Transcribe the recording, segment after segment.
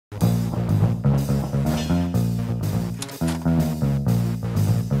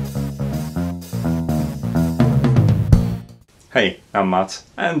Hey, I'm Matt,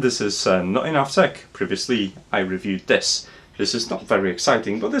 and this is Not Enough Tech. Previously I reviewed this. This is not very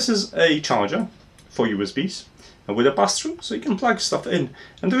exciting, but this is a charger for USBs with a pass-through, so you can plug stuff in.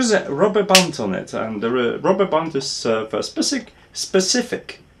 And there is a rubber band on it, and the rubber band is for a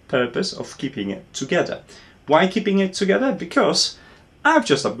specific purpose of keeping it together. Why keeping it together? Because I've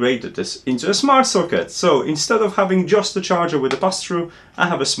just upgraded this into a smart socket. So instead of having just a charger with a pass-through, I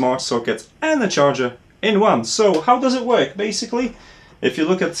have a smart socket and a charger in one. So how does it work? Basically, if you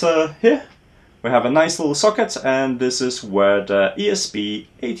look at here, we have a nice little socket, and this is where the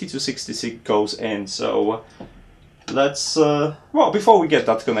ESP8266 goes in. So let's, well, before we get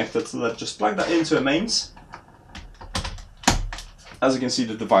that connected, let's just plug that into a mains. As you can see,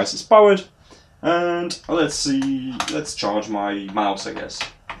 the device is powered, and let's charge my mouse, I guess.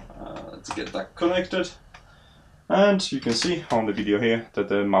 Let's get that connected. And you can see on the video here that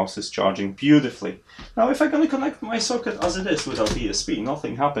the mouse is charging beautifully. Now if I'm going to connect my socket as it is without ESP,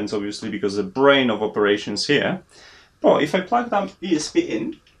 nothing happens obviously because the brain of operations here. But if I plug that ESP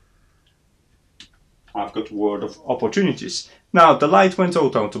in, I've got world of opportunities. Now the light went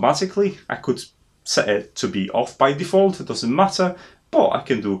out automatically. I could set it to be off by default, it doesn't matter. But I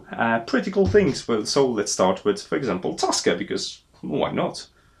can do pretty cool things. Well, so let's start with, for example, Tasker, because why not?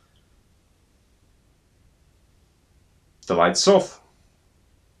 The light's off.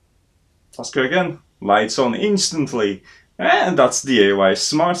 Tasker again, lights on instantly. And that's the AUKEY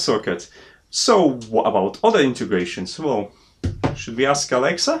smart socket. So what about other integrations? Well, should we ask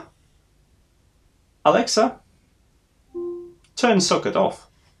Alexa? Alexa, turn socket off.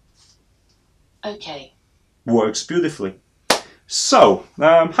 Okay. Works beautifully. So,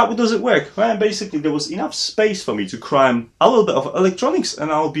 how does it work? Well, basically there was enough space for me to cram a little bit of electronics, and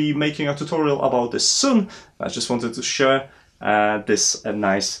I'll be making a tutorial about this soon. I just wanted to share this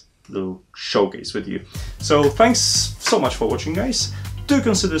nice little showcase with you. So thanks so much for watching, guys. Do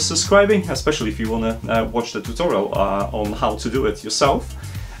consider subscribing, especially if you want to watch the tutorial on how to do it yourself.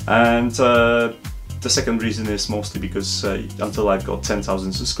 And the second reason is mostly because until I've got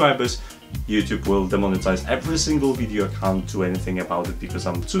 10,000 subscribers, YouTube will demonetize every single video. I can't do anything about it because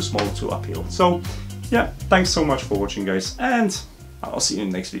I'm too small to appeal. So yeah, thanks so much for watching, guys, and I'll see you in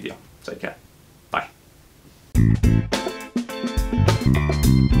the next video. Take care. Bye.